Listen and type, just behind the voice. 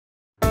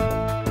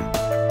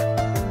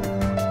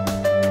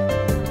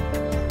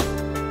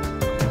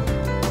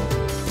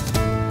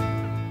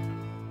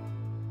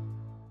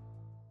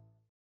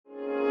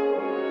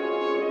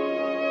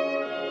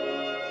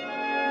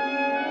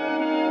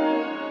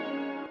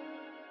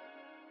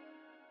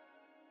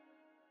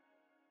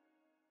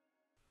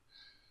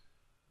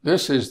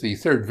This is the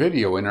third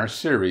video in our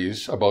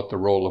series about the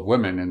role of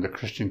women in the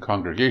Christian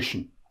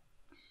congregation.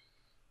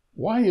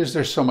 Why is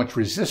there so much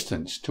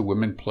resistance to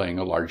women playing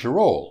a larger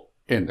role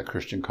in the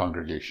Christian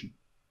congregation?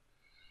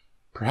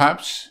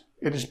 Perhaps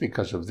it is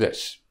because of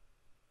this.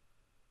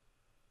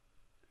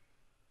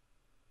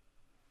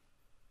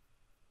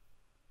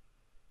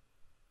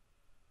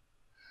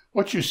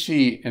 What you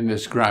see in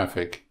this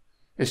graphic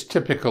is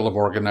typical of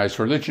organized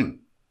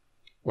religion,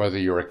 whether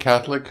you're a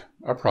Catholic,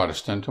 a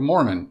Protestant, a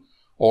Mormon,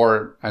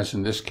 or, as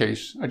in this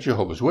case, a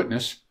Jehovah's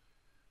Witness.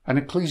 An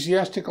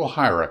ecclesiastical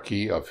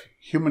hierarchy of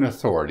human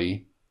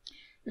authority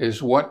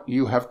is what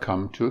you have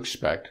come to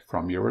expect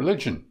from your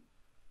religion.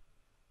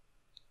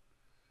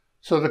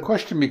 So the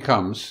question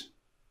becomes,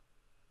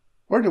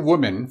 where do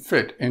women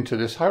fit into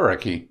this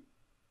hierarchy?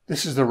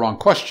 This is the wrong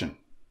question,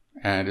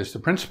 and is the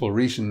principal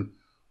reason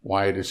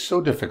why it is so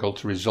difficult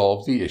to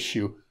resolve the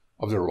issue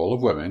of the role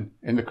of women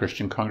in the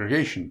Christian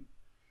congregation.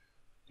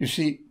 You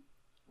see,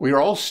 we are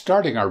all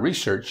starting our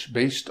research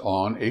based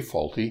on a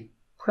faulty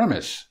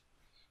premise.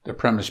 The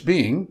premise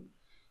being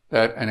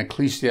that an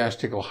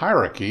ecclesiastical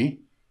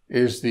hierarchy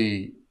is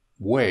the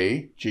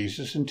way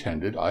Jesus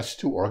intended us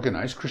to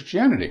organize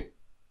Christianity.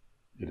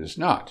 It is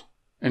not.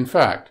 In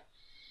fact,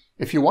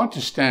 if you want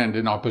to stand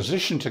in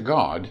opposition to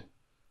God,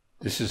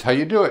 this is how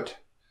you do it.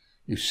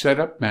 You set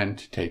up men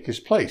to take his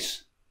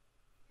place.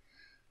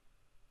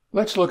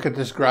 Let's look at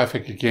this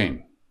graphic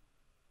again.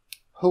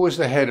 Who is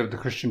the head of the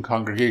Christian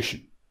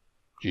congregation?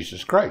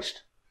 Jesus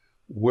Christ.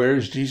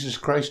 Where's Jesus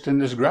Christ in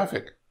this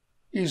graphic?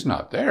 He's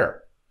not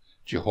there.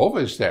 Jehovah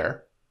is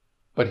there,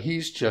 but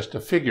he's just a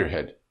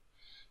figurehead.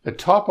 The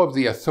top of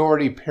the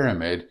authority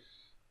pyramid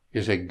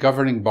is a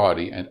governing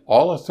body, and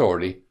all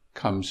authority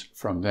comes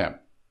from them.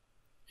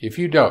 If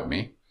you doubt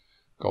me,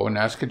 go and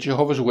ask a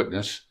Jehovah's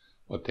Witness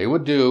what they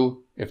would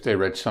do if they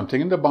read something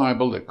in the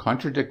Bible that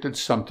contradicted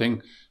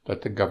something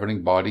that the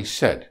governing body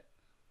said.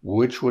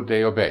 Which would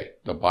they obey,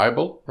 the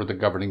Bible or the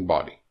governing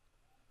body?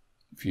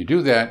 If you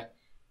do that,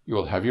 you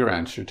will have your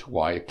answer to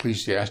why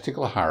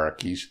ecclesiastical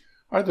hierarchies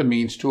are the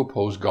means to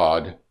oppose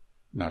God,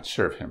 not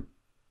serve him.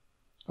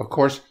 Of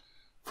course,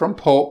 from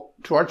Pope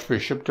to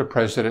Archbishop to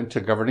President to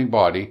governing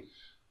body,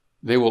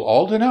 they will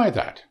all deny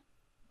that,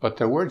 but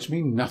their words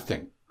mean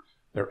nothing.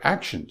 Their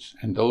actions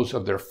and those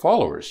of their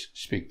followers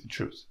speak the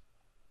truth.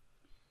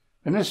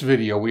 In this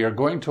video, we are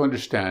going to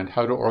understand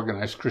how to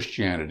organize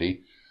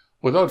Christianity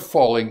without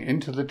falling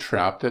into the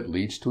trap that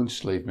leads to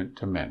enslavement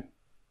to men.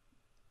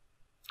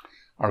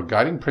 Our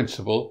guiding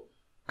principle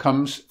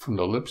comes from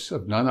the lips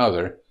of none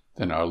other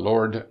than our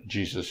Lord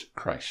Jesus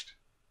Christ.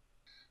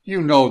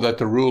 You know that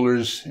the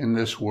rulers in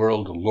this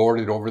world lord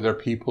it over their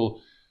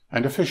people,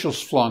 and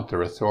officials flaunt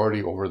their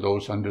authority over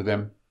those under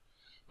them.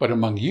 But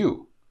among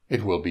you,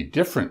 it will be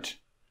different.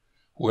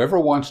 Whoever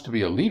wants to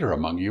be a leader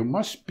among you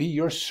must be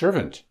your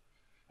servant,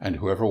 and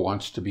whoever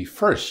wants to be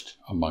first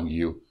among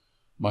you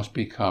must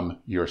become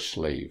your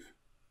slave.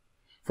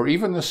 For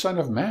even the Son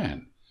of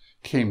Man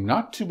came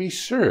not to be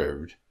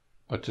served,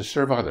 but to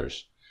serve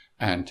others,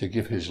 and to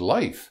give his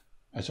life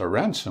as a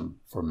ransom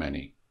for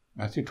many.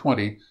 Matthew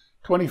 20,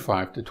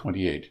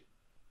 25-28.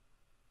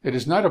 It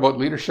is not about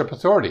leadership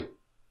authority.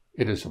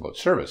 It is about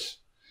service.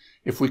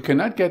 If we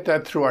cannot get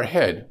that through our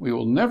head, we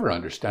will never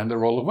understand the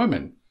role of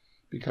women,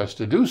 because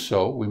to do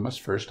so, we must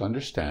first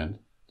understand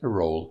the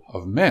role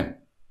of men.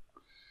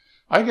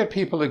 I get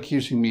people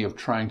accusing me of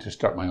trying to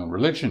start my own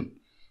religion,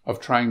 of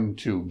trying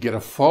to get a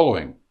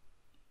following.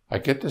 I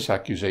get this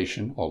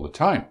accusation all the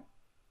time.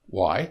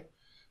 Why?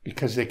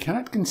 Because they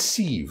cannot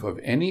conceive of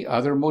any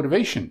other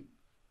motivation.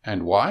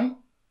 And why?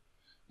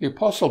 The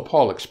Apostle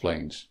Paul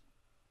explains,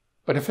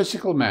 "But a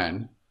physical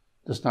man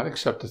does not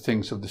accept the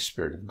things of the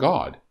Spirit of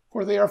God,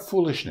 for they are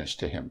foolishness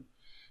to him,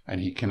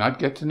 and he cannot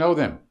get to know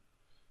them,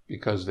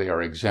 because they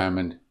are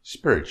examined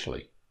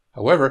spiritually.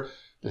 However,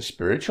 the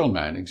spiritual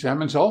man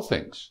examines all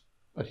things,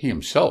 but he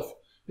himself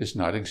is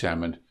not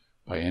examined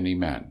by any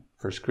man."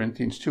 1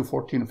 Corinthians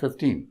 2:14 and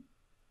 15,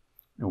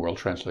 New World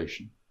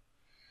Translation.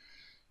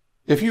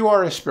 If you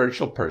are a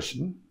spiritual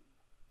person,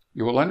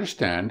 you will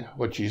understand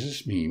what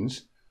Jesus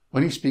means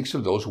when he speaks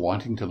of those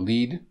wanting to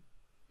lead,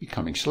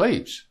 becoming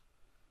slaves.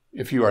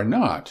 If you are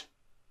not,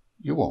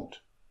 you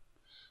won't.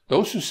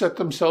 Those who set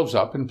themselves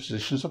up in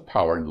positions of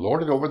power and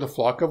lord it over the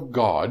flock of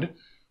God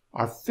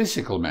are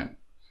physical men.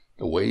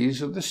 The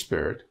ways of the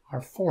Spirit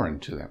are foreign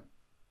to them.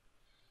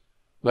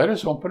 Let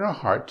us open our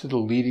heart to the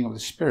leading of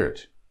the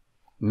Spirit.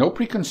 No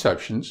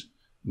preconceptions,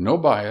 no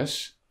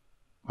bias.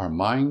 Our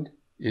mind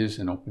is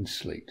an open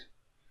slate.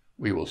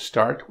 We will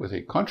start with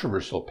a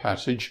controversial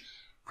passage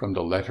from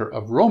the letter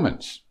of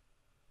Romans.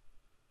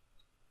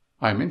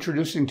 I am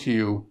introducing to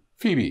you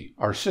Phoebe,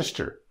 our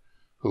sister,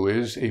 who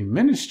is a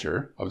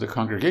minister of the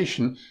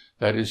congregation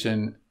that is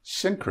in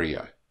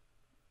Cenchrea,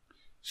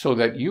 so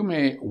that you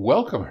may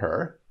welcome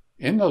her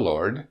in the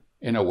Lord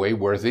in a way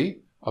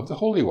worthy of the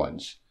holy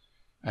ones,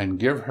 and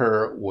give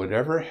her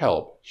whatever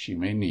help she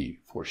may need,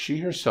 for she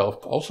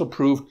herself also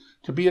proved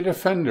to be a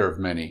defender of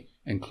many,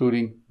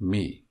 including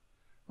me.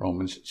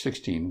 Romans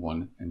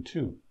 16:1 and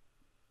 2.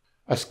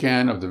 A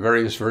scan of the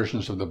various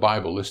versions of the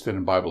Bible listed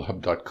in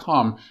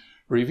BibleHub.com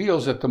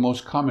reveals that the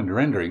most common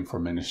rendering for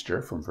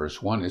minister from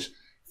verse 1 is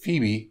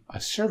Phoebe,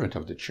 a servant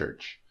of the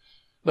church.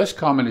 Less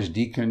common is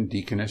deacon,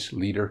 deaconess,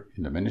 leader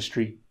in the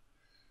ministry.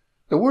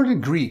 The word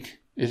in Greek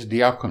is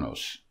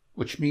diakonos,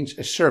 which means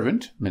a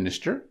servant,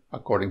 minister,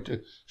 according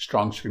to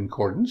Strong's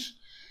Concordance,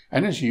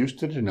 and is used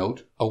to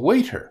denote a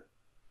waiter,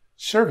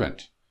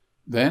 servant,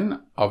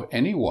 then of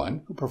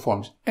anyone who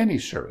performs any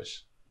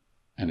service,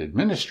 an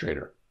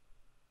administrator.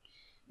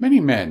 Many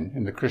men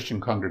in the Christian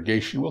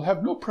congregation will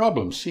have no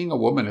problem seeing a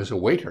woman as a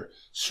waiter,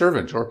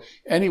 servant, or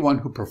anyone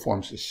who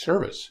performs a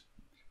service.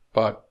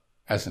 But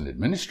as an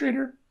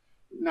administrator,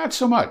 not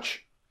so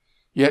much.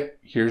 Yet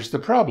here's the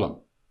problem.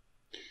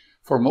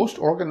 For most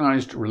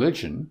organized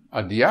religion,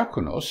 a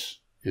diakonos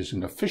is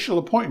an official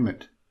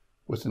appointment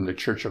within the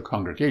church or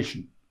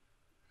congregation.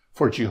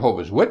 For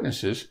Jehovah's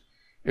Witnesses,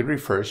 it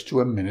refers to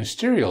a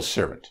ministerial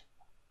servant.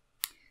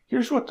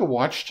 Here's what the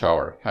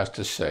Watchtower has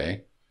to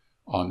say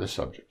on the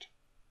subject.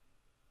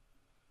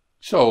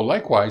 So,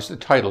 likewise, the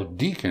title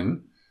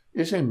deacon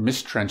is a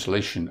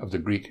mistranslation of the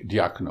Greek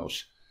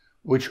diakonos,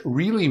 which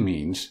really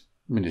means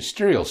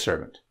ministerial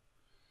servant.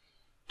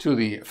 To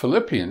the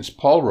Philippians,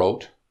 Paul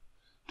wrote,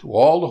 "To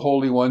all the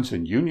holy ones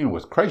in union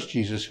with Christ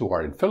Jesus who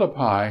are in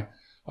Philippi,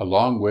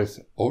 along with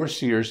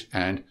overseers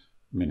and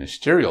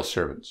ministerial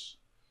servants."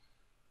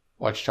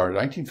 Watchtower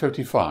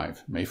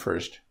 1955, May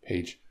 1st,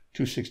 page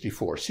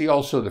 264. See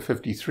also the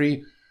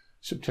 53,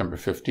 September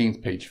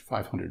 15th, page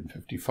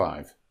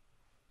 555.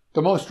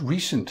 The most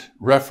recent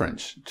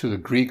reference to the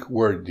Greek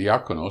word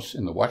diakonos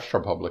in the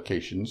Watchtower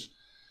publications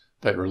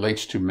that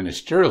relates to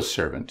ministerial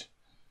servant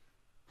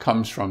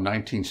comes from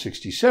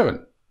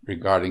 1967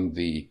 regarding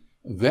the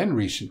then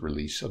recent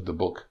release of the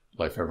book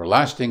Life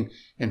Everlasting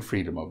and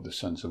Freedom of the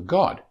Sons of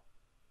God.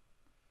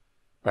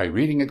 By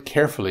reading it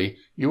carefully,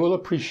 you will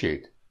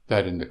appreciate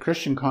that in the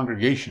Christian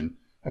congregation,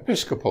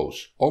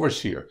 episkopos,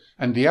 overseer,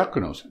 and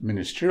diakonos,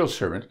 ministerial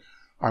servant,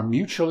 are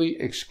mutually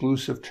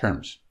exclusive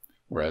terms,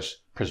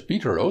 whereas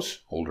presbyteros,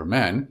 older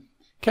man,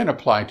 can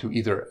apply to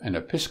either an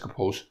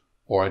episkopos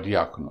or a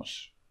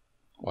diakonos.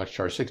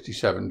 Watchtower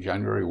 67,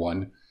 January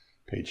 1,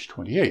 page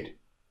 28.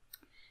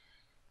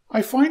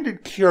 I find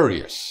it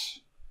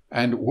curious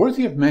and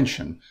worthy of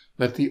mention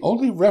that the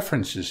only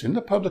references in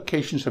the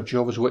publications of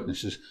Jehovah's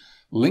Witnesses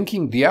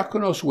linking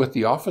diakonos with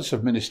the office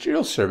of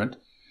ministerial servant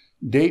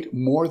date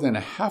more than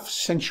a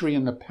half-century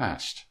in the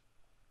past.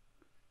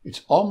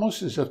 It's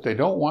almost as if they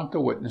don't want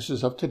the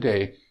witnesses of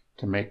today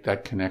to make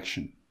that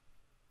connection.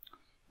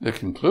 The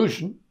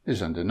conclusion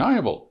is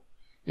undeniable.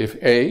 If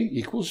A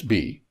equals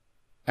B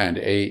and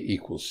A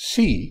equals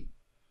C,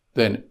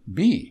 then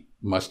B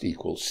must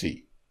equal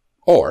C.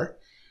 Or,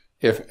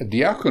 if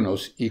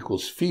diakonos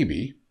equals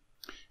Phoebe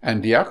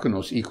and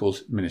diakonos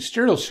equals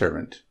ministerial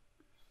servant,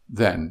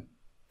 then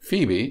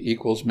Phoebe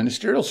equals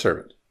ministerial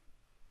servant.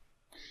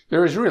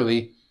 There is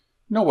really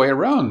no way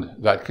around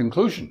that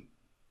conclusion.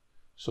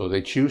 So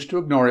they choose to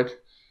ignore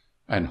it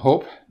and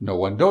hope no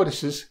one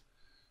notices,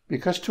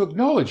 because to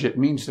acknowledge it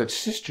means that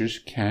sisters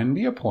can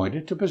be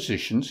appointed to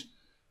positions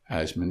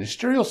as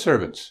ministerial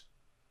servants.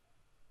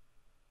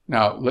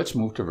 Now let's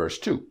move to verse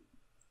 2.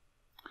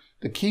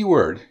 The key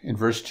word in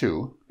verse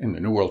 2 in the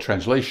New World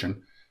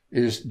Translation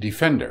is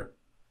defender,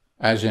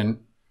 as in,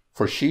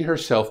 for she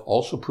herself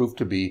also proved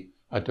to be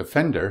a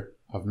defender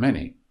of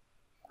many.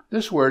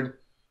 This word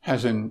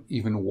has an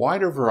even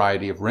wider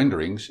variety of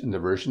renderings in the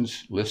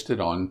versions listed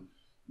on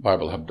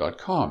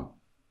BibleHub.com.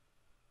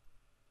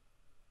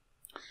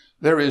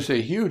 There is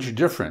a huge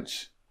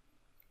difference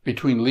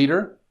between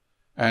leader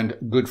and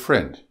good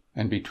friend,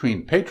 and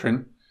between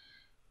patron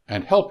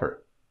and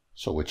helper.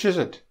 So which is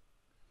it?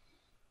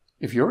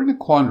 If you're in a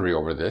quandary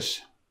over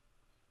this,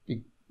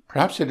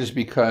 perhaps it is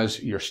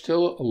because you're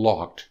still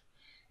locked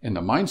in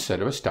the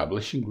mindset of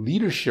establishing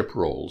leadership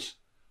roles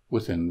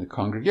within the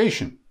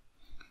congregation.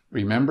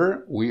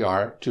 Remember, we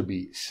are to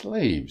be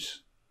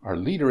slaves. Our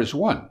leader is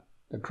one,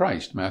 the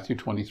Christ, Matthew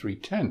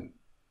 23:10.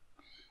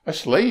 A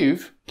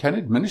slave can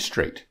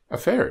administrate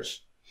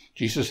affairs.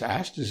 Jesus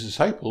asked his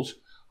disciples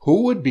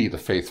who would be the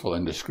faithful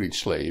and discreet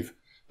slave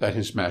that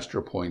his master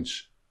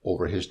appoints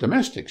over his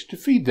domestics to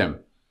feed them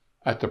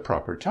at the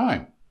proper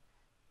time.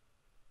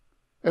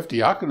 If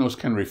diakonos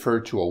can refer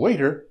to a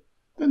waiter,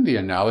 then the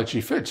analogy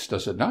fits,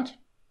 does it not?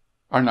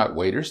 Are not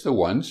waiters the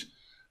ones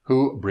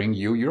who bring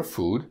you your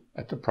food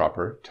at the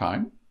proper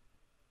time?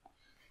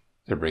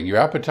 They bring you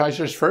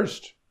appetizers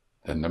first,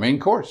 then the main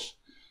course,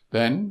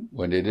 then,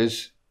 when it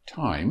is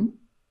time,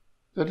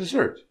 the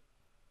dessert.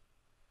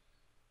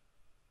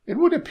 It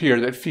would appear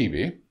that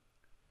Phoebe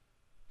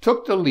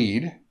took the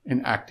lead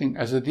in acting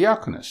as a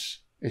diakoness,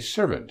 a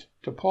servant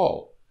to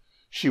Paul.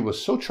 She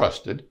was so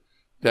trusted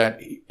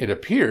that it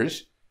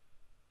appears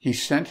he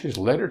sent his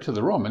letter to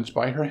the Romans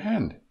by her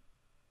hand,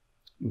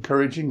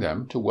 encouraging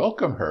them to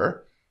welcome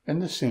her in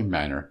the same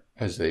manner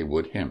as they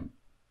would him.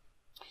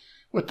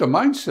 With the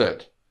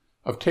mindset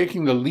of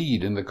taking the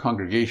lead in the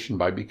congregation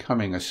by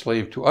becoming a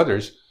slave to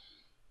others,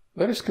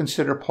 let us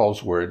consider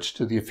Paul's words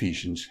to the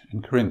Ephesians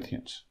and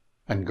Corinthians.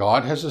 And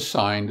God has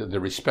assigned the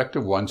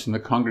respective ones in the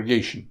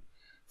congregation.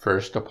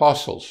 First,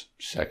 apostles.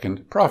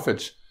 Second,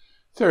 prophets.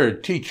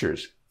 Third,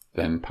 teachers.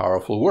 Then,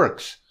 powerful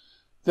works.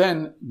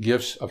 Then,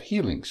 gifts of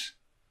healings,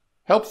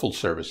 helpful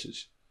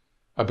services,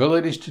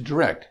 abilities to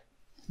direct,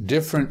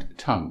 different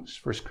tongues.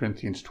 1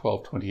 Corinthians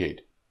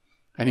 12:28.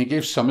 And he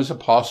gave some as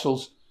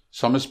apostles,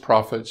 some as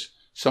prophets,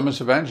 some as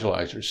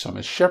evangelizers, some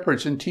as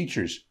shepherds and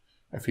teachers.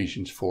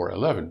 Ephesians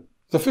 4:11.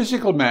 The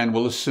physical man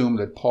will assume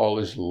that Paul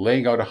is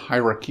laying out a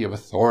hierarchy of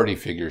authority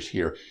figures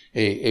here,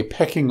 a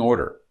pecking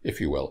order,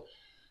 if you will.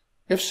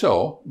 If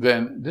so,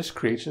 then this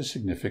creates a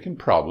significant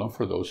problem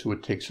for those who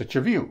would take such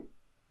a view.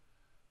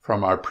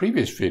 From our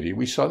previous video,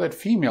 we saw that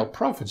female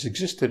prophets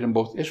existed in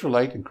both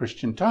Israelite and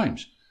Christian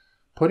times,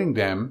 putting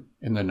them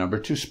in the number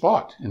 2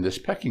 spot in this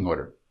pecking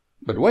order.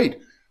 But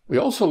wait, we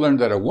also learned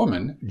that a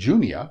woman,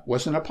 Junia,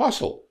 was an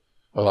apostle,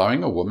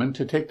 allowing a woman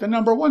to take the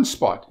number 1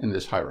 spot in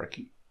this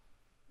hierarchy,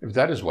 if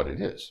that is what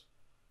it is.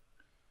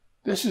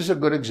 This is a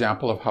good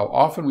example of how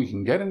often we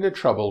can get into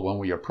trouble when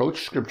we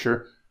approach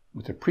Scripture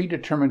with a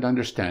predetermined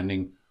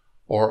understanding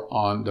or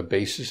on the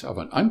basis of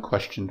an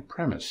unquestioned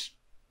premise.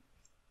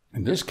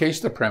 In this case,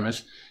 the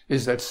premise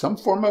is that some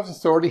form of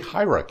authority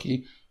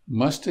hierarchy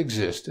must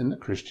exist in the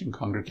Christian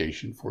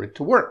congregation for it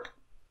to work.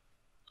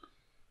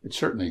 It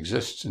certainly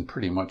exists in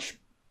pretty much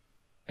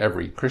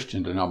every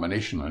Christian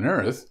denomination on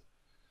earth,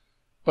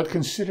 but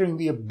considering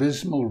the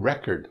abysmal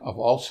record of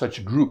all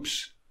such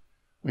groups,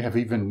 we have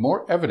even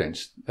more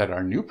evidence that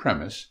our new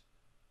premise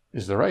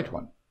is the right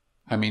one.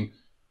 I mean,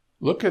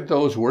 look at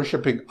those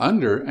worshiping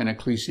under an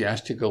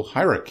ecclesiastical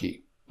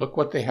hierarchy. Look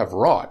what they have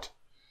wrought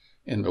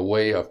in the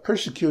way of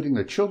persecuting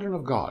the children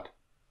of God.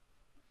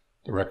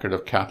 The record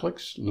of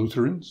Catholics,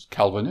 Lutherans,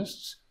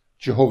 Calvinists,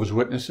 Jehovah's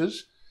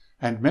Witnesses,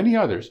 and many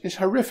others is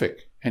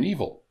horrific and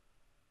evil.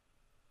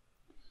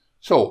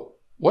 So,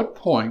 what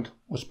point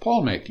was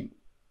Paul making?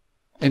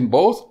 In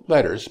both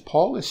letters,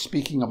 Paul is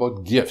speaking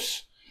about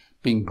gifts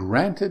being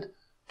granted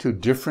to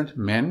different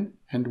men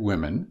and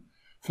women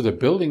for the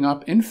building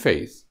up in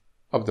faith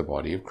of the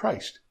body of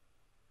Christ.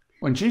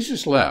 When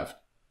Jesus left,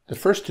 the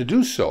first to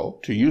do so,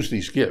 to use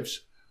these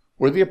gifts,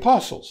 were the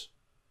apostles.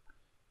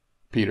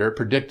 Peter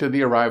predicted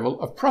the arrival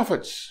of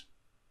prophets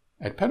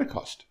at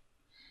Pentecost.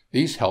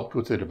 These helped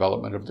with the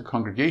development of the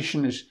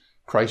congregation as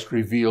Christ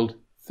revealed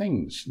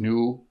things,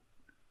 new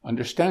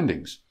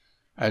understandings.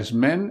 As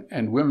men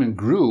and women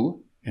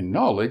grew in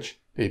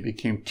knowledge, they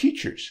became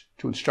teachers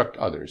to instruct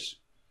others,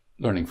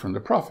 learning from the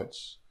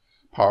prophets.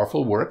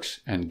 Powerful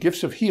works and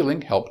gifts of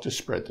healing helped to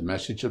spread the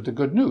message of the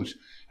good news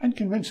and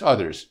convince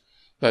others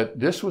that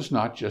this was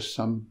not just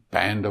some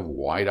band of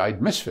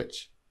wide-eyed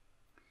misfits.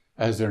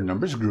 As their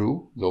numbers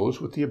grew,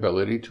 those with the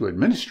ability to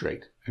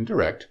administrate and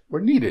direct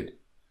were needed.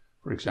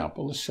 For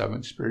example, the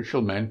 7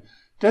 spiritual men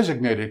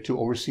designated to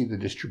oversee the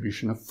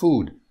distribution of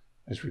food,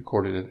 as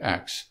recorded in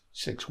Acts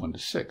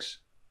 6:1-6.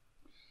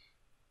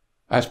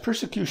 As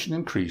persecution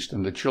increased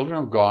and the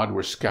children of God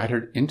were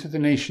scattered into the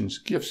nations,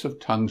 gifts of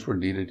tongues were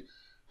needed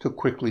to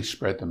quickly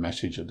spread the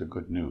message of the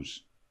good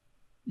news.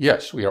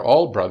 Yes, we are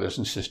all brothers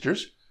and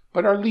sisters,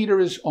 but our leader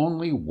is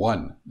only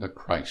one, the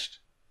Christ.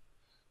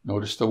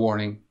 Notice the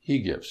warning he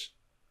gives.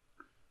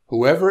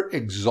 Whoever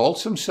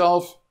exalts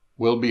himself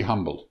will be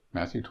humbled.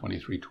 Matthew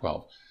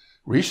 23:12.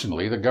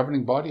 Recently, the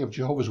governing body of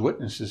Jehovah's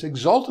Witnesses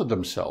exalted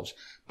themselves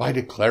by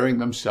declaring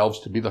themselves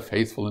to be the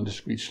faithful and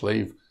discreet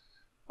slave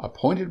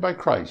appointed by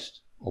Christ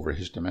over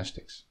his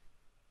domestics.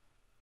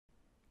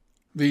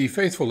 The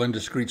faithful and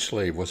discreet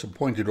slave was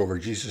appointed over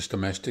Jesus'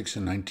 domestics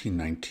in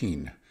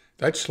 1919.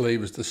 That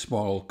slave is the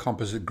small,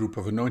 composite group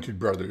of anointed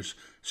brothers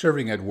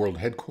serving at world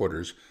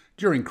headquarters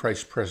during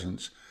Christ's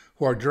presence,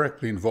 who are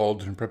directly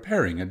involved in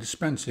preparing and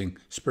dispensing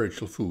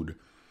spiritual food.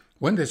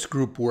 When this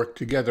group work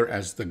together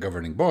as the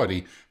governing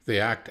body, they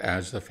act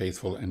as the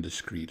faithful and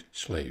discreet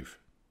slave.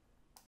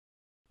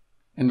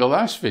 In the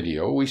last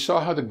video, we saw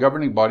how the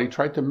governing body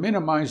tried to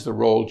minimize the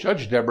role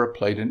Judge Deborah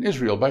played in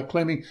Israel by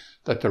claiming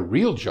that the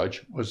real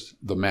judge was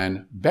the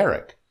man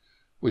Barak.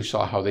 We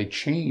saw how they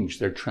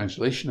changed their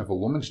translation of a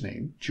woman's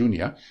name,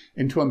 Junia,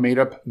 into a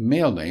made-up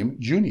male name,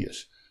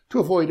 Junius, to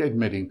avoid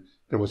admitting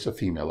there was a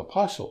female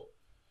apostle.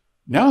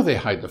 Now they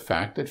hide the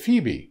fact that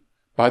Phoebe,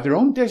 by their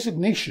own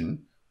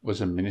designation,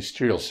 was a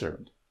ministerial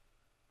servant.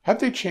 Have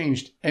they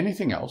changed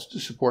anything else to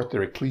support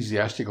their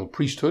ecclesiastical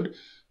priesthood,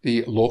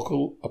 the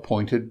local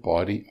appointed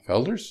body of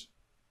elders?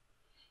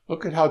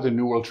 Look at how the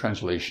New World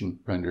Translation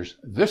renders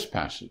this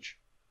passage.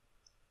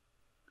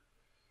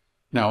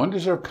 Now,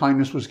 undeserved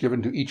kindness was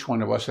given to each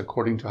one of us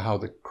according to how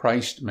the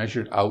Christ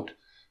measured out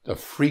the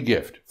free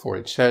gift. For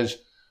it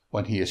says,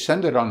 when he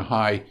ascended on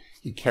high,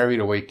 he carried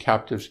away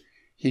captives.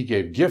 He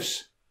gave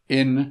gifts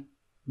in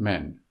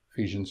men.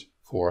 Ephesians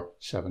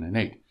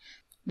 4:7-8.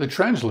 The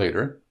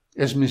translator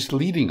is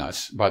misleading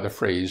us by the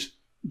phrase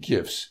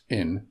gifts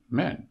in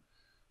men.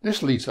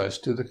 This leads us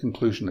to the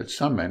conclusion that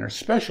some men are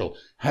special,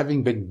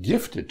 having been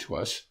gifted to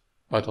us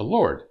by the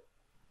Lord.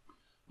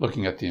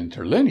 Looking at the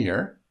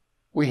interlinear,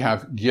 we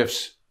have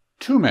gifts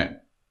to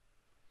men.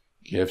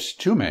 Gifts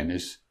to men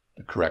is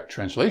The correct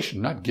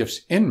translation, not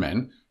gifts in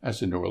men, as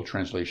the New World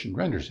Translation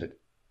renders it.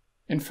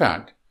 In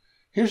fact,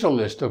 here's a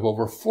list of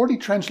over 40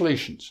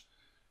 translations,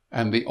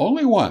 and the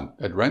only one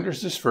that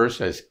renders this verse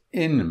as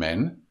in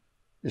men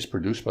is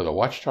produced by the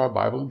Watchtower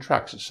Bible and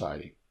Tract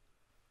Society.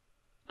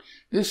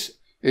 This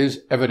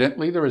is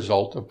evidently the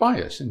result of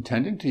bias,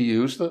 intending to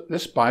use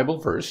this Bible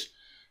verse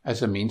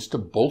as a means to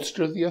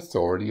bolster the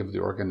authority of the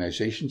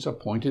organization's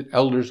appointed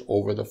elders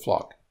over the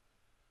flock.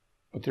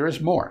 But there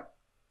is more.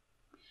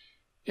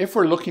 If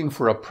we're looking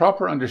for a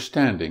proper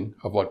understanding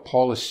of what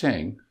Paul is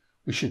saying,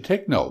 we should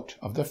take note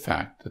of the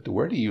fact that the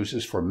word he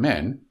uses for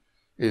men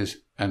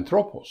is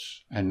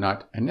anthropos and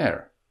not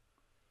ener.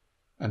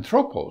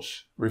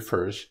 Anthropos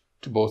refers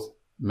to both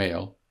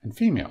male and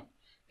female.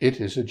 It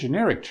is a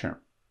generic term.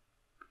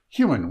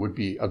 Human would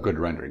be a good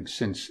rendering,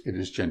 since it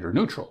is gender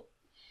neutral.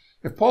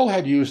 If Paul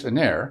had used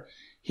ener,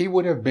 he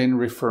would have been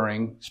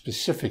referring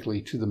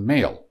specifically to the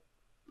male.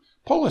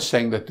 Paul is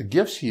saying that the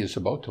gifts he is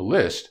about to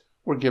list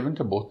were given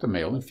to both the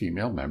male and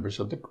female members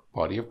of the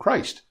body of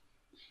Christ.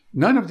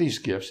 None of these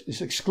gifts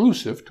is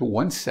exclusive to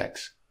one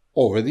sex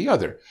over the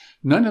other.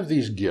 None of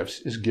these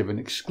gifts is given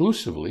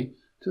exclusively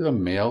to the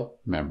male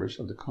members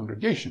of the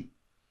congregation.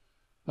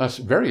 Thus,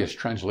 various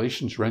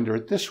translations render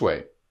it this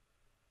way.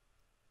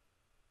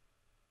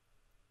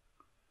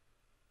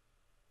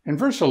 In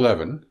verse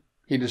 11,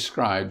 he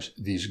describes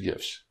these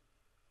gifts.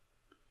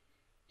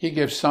 He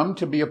gives some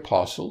to be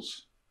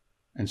apostles,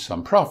 and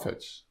some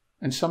prophets,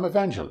 and some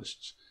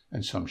evangelists,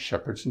 and some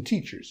shepherds and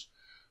teachers,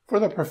 for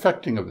the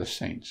perfecting of the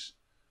saints,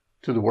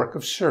 to the work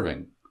of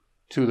serving,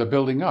 to the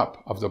building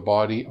up of the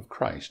body of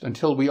Christ,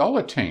 until we all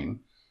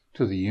attain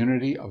to the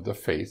unity of the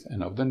faith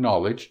and of the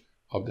knowledge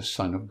of the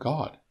Son of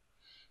God,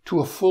 to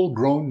a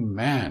full-grown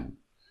man,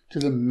 to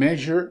the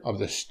measure of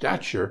the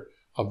stature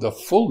of the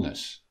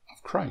fullness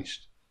of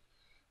Christ,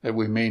 that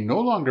we may no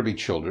longer be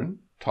children,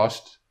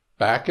 tossed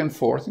back and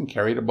forth and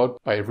carried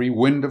about by every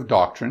wind of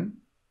doctrine,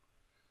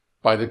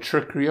 by the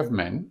trickery of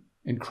men,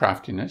 in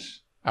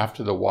craftiness,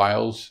 after the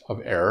wiles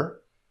of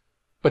error,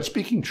 but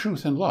speaking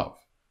truth in love,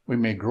 we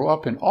may grow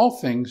up in all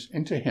things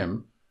into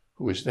him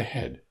who is the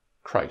head,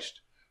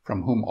 Christ,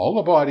 from whom all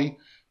the body,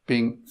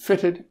 being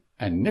fitted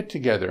and knit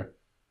together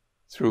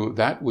through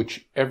that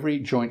which every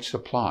joint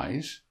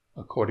supplies,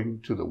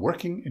 according to the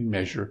working in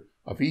measure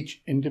of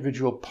each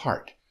individual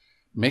part,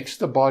 makes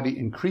the body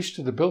increase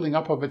to the building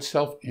up of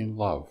itself in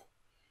love.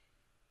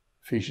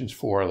 Ephesians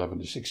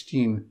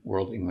 4:11-16,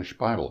 World English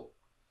Bible.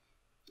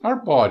 Our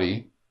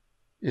body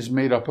is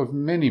made up of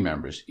many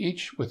members,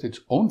 each with its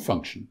own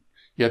function,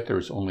 yet there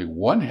is only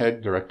one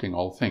head directing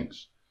all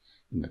things.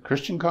 In the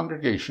Christian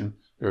congregation,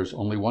 there is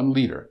only one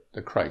leader,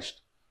 the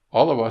Christ.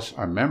 All of us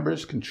are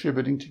members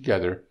contributing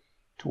together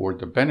toward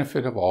the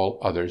benefit of all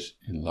others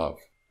in love.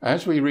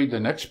 As we read the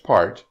next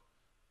part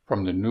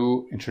from the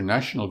New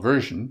International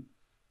Version,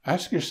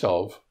 ask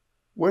yourself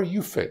where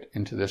you fit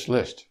into this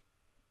list.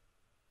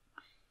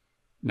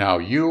 Now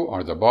you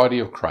are the body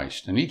of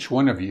Christ, and each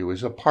one of you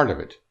is a part of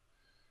it.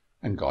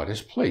 And God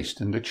has placed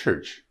in the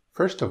church,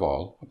 first of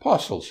all,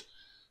 apostles,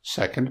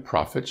 second,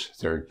 prophets,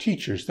 third,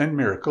 teachers, then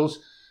miracles,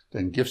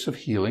 then gifts of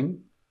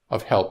healing,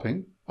 of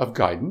helping, of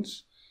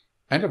guidance,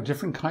 and of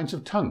different kinds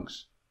of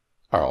tongues.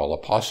 Are all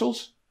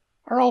apostles?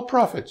 Are all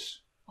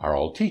prophets? Are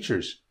all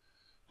teachers?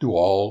 Do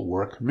all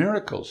work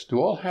miracles? Do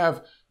all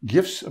have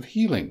gifts of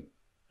healing?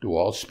 Do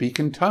all speak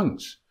in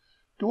tongues?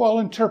 Do all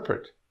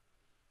interpret?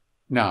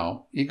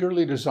 Now,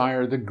 eagerly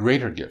desire the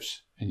greater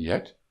gifts, and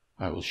yet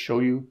I will show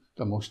you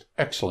the most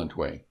excellent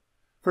way.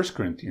 1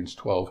 Corinthians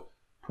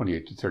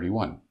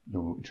 12:28-31,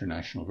 New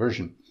International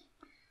Version.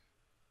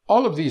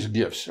 All of these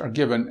gifts are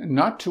given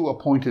not to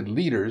appointed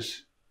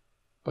leaders,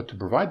 but to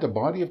provide the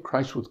body of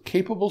Christ with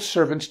capable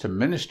servants to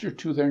minister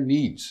to their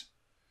needs.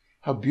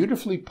 How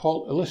beautifully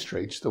Paul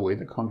illustrates the way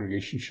the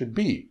congregation should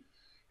be,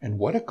 and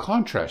what a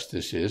contrast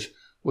this is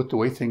with the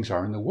way things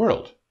are in the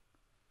world,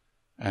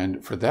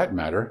 and for that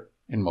matter,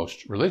 in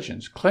most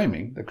religions,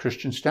 claiming the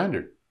Christian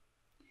standard.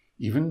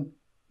 Even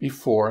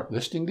before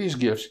listing these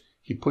gifts,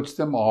 he puts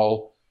them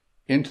all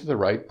into the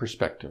right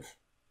perspective.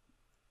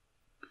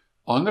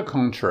 On the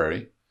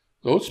contrary,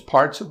 those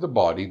parts of the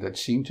body that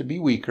seem to be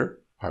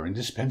weaker are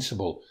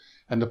indispensable,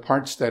 and the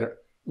parts that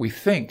we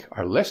think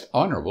are less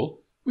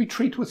honorable we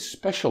treat with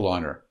special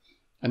honor,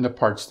 and the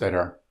parts that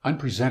are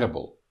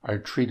unpresentable are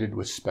treated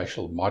with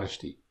special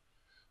modesty,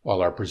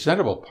 while our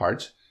presentable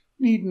parts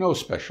need no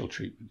special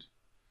treatment.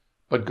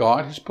 But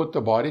God has put the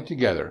body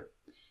together,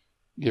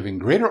 giving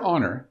greater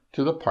honor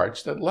to the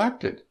parts that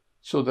lacked it,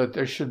 so that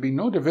there should be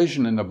no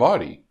division in the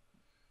body,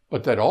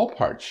 but that all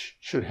parts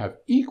should have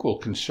equal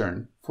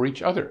concern for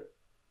each other.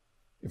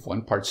 If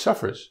one part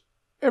suffers,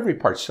 every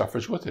part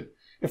suffers with it.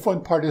 If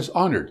one part is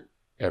honored,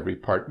 every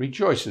part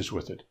rejoices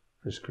with it.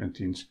 1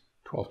 Corinthians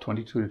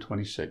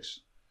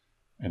 12:22-26,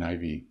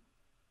 NIV.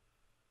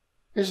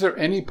 Is there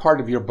any part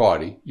of your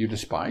body you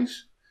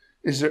despise?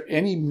 Is there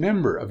any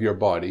member of your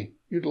body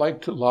you'd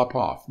like to lop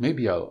off,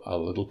 maybe a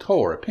little toe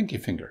or a pinky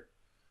finger?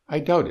 I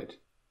doubt it.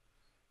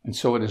 And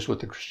so it is with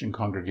the Christian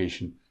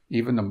congregation.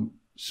 Even the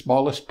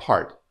smallest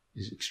part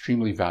is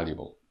extremely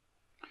valuable.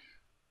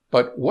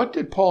 But what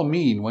did Paul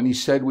mean when he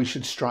said we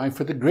should strive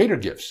for the greater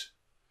gifts?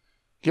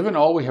 Given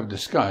all we have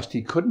discussed,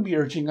 he couldn't be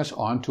urging us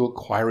on to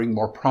acquiring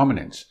more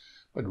prominence,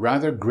 but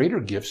rather greater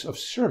gifts of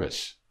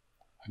service.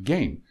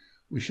 Again,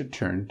 we should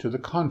turn to the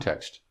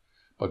context.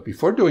 But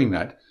before doing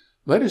that,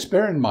 let us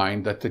bear in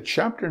mind that the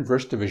chapter and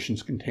verse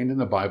divisions contained in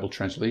the Bible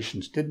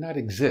translations did not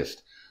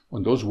exist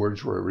when those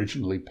words were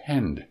originally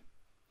penned.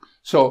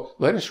 So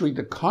let us read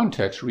the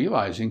context,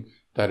 realizing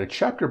that a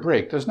chapter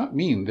break does not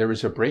mean there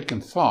is a break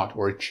in thought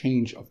or a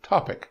change of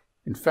topic.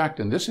 In fact,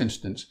 in this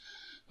instance,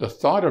 the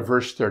thought of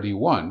verse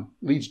 31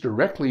 leads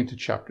directly into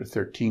chapter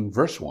 13,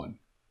 verse 1.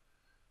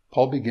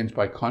 Paul begins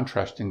by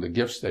contrasting the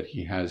gifts that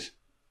he has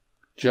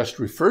just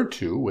referred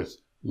to with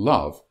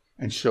love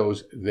and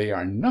shows they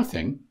are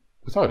nothing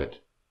without it.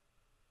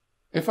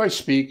 If I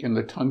speak in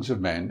the tongues of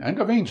men and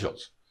of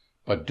angels,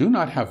 but do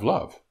not have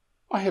love,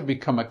 I have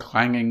become a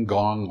clanging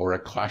gong or a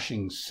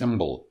clashing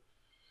cymbal.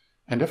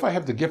 And if I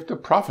have the gift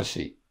of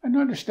prophecy and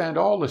understand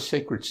all the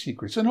sacred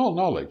secrets and all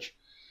knowledge,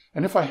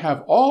 and if I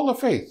have all the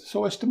faith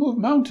so as to move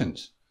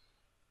mountains,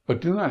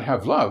 but do not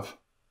have love,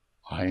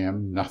 I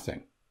am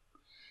nothing.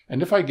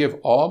 And if I give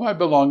all my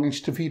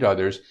belongings to feed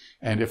others,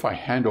 and if I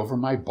hand over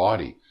my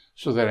body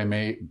so that I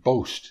may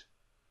boast,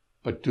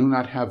 but do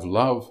not have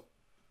love,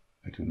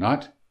 I do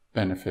not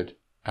benefit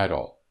at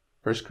all.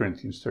 1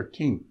 Corinthians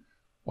 13,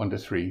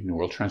 1-3, New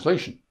World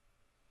Translation.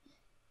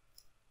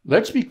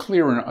 Let's be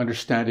clear in our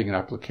understanding and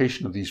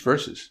application of these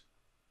verses.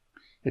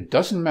 It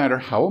doesn't matter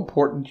how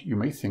important you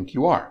may think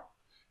you are.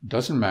 It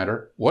doesn't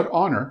matter what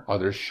honor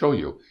others show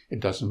you. It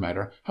doesn't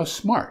matter how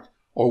smart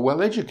or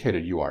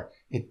well-educated you are.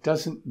 It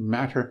doesn't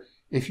matter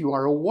if you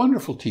are a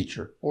wonderful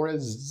teacher or a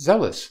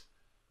zealous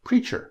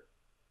preacher.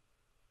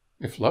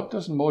 If love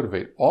doesn't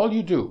motivate all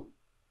you do,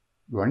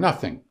 you are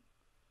nothing.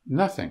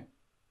 Nothing.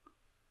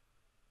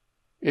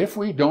 If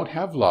we don't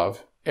have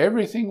love,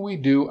 everything we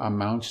do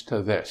amounts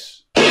to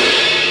this.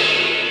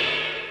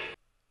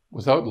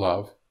 Without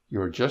love,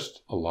 you are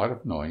just a lot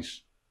of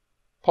noise.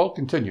 Paul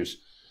continues,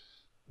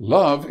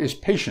 love is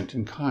patient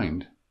and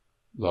kind.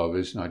 Love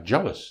is not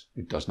jealous.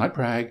 It does not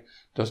brag,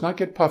 does not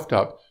get puffed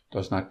up,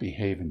 does not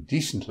behave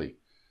indecently,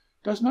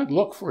 does not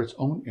look for its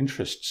own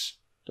interests,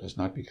 does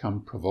not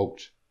become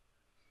provoked.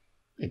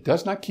 It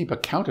does not keep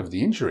account of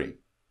the injury.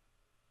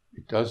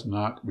 It does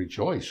not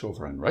rejoice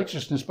over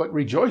unrighteousness, but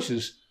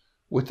rejoices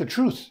with the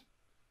truth.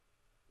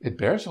 It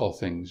bears all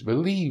things,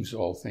 believes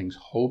all things,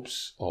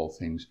 hopes all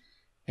things,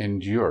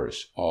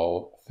 endures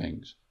all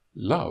things.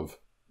 Love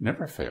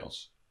never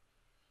fails.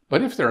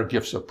 But if there are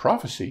gifts of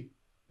prophecy,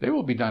 they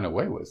will be done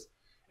away with.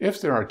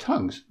 If there are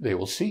tongues, they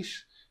will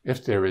cease.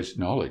 If there is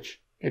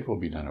knowledge, it will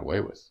be done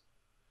away with.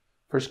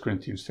 1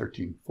 Corinthians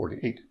 13,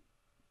 4-8.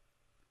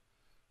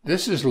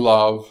 This is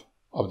love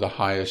of the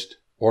highest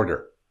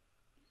order.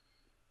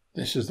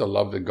 This is the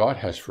love that God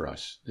has for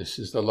us. This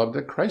is the love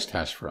that Christ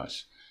has for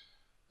us.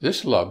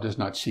 This love does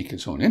not seek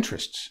its own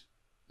interests.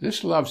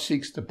 This love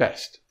seeks the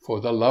best for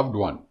the loved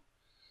one.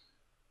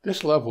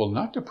 This love will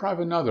not deprive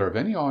another of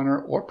any honor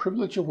or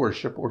privilege of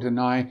worship or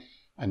deny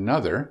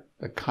another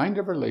the kind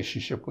of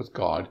relationship with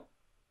God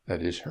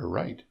that is her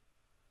right.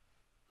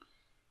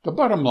 The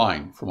bottom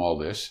line from all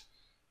this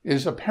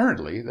is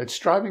apparently that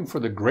striving for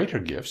the greater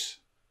gifts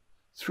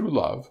through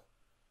love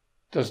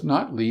does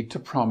not lead to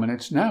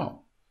prominence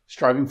now.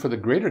 Striving for the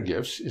greater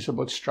gifts is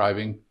about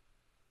striving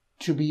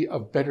to be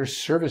of better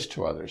service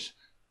to others,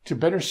 to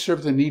better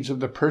serve the needs of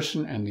the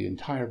person and the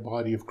entire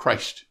body of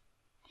Christ.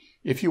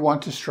 If you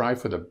want to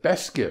strive for the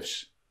best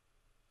gifts,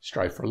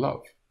 strive for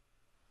love.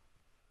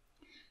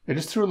 It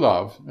is through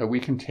love that we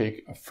can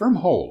take a firm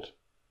hold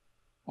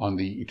on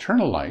the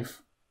eternal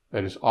life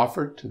that is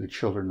offered to the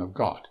children of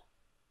God.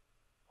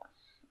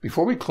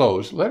 Before we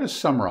close, let us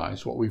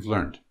summarize what we've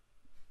learned.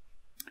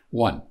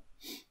 1.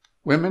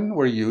 Women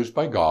were used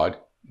by God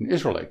in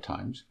Israelite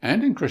times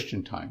and in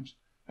Christian times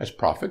as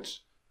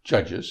prophets,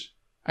 judges,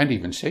 and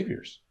even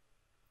saviors.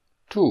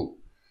 2.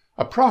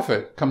 A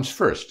prophet comes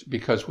first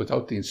because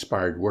without the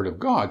inspired word of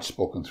God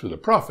spoken through the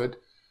prophet,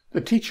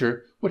 the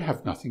teacher would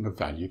have nothing of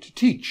value to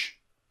teach.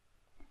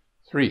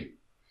 3.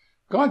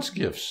 God's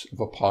gifts of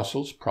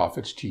apostles,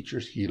 prophets,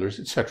 teachers, healers,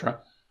 etc.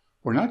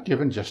 were not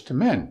given just to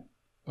men,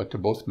 but to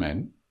both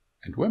men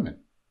and women.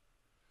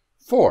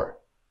 4.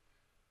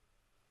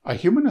 A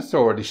human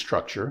authority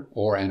structure,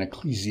 or an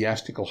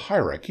ecclesiastical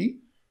hierarchy,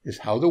 is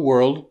how the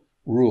world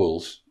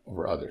rules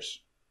over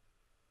others.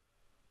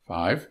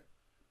 5.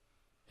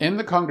 In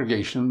the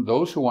congregation,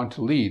 those who want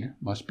to lead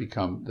must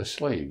become the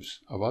slaves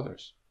of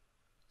others.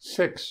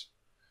 6.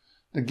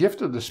 The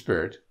gift of the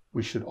Spirit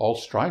we should all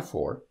strive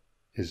for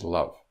is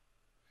love.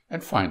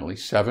 And finally,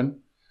 7.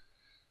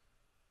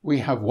 We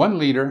have one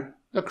leader,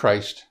 the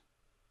Christ,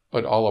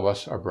 but all of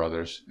us are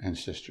brothers and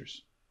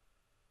sisters.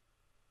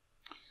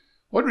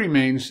 What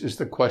remains is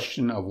the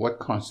question of what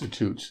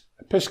constitutes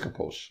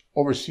episkopos,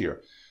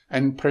 overseer,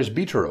 and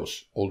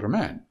presbyteros, older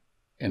man,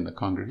 in the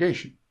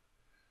congregation.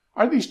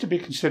 Are these to be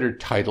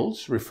considered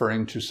titles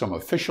referring to some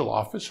official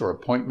office or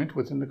appointment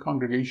within the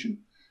congregation?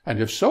 And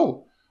if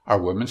so, Are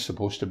women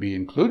supposed to be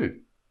included?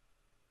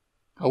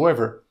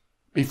 However,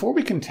 before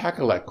we can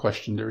tackle that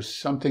question, there is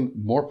something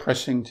more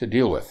pressing to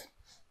deal with.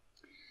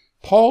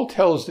 Paul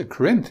tells the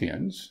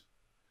Corinthians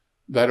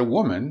that a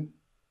woman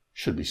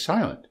should be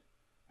silent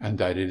and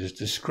that it is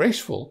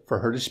disgraceful for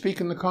her to speak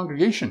in the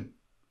congregation.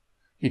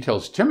 He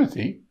tells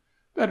Timothy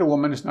that a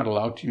woman is not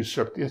allowed to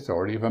usurp the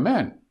authority of a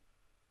man.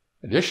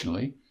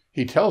 Additionally,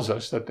 he tells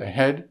us that the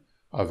head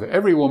of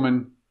every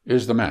woman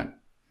is the man.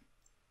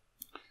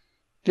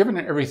 Given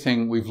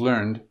everything we've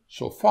learned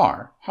so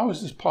far, how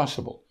is this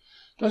possible?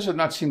 Does it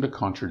not seem to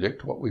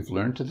contradict what we've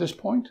learned to this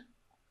point?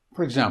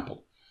 For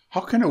example,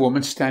 how can a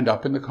woman stand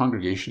up in the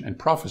congregation and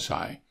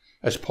prophesy,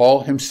 as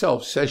Paul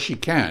himself says she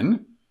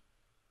can,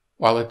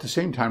 while at the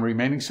same time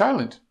remaining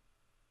silent?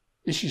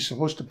 Is she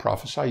supposed to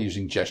prophesy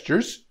using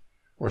gestures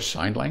or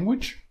sign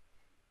language?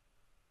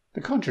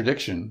 The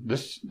contradiction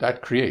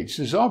that creates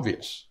is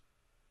obvious.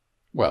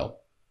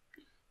 Well,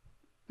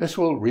 this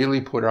will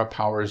really put our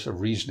powers of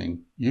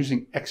reasoning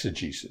using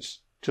exegesis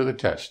to the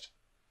test.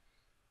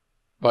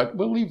 But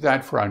we'll leave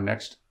that for our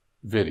next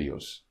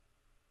videos.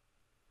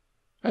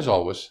 As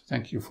always,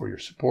 thank you for your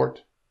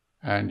support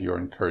and your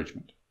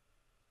encouragement.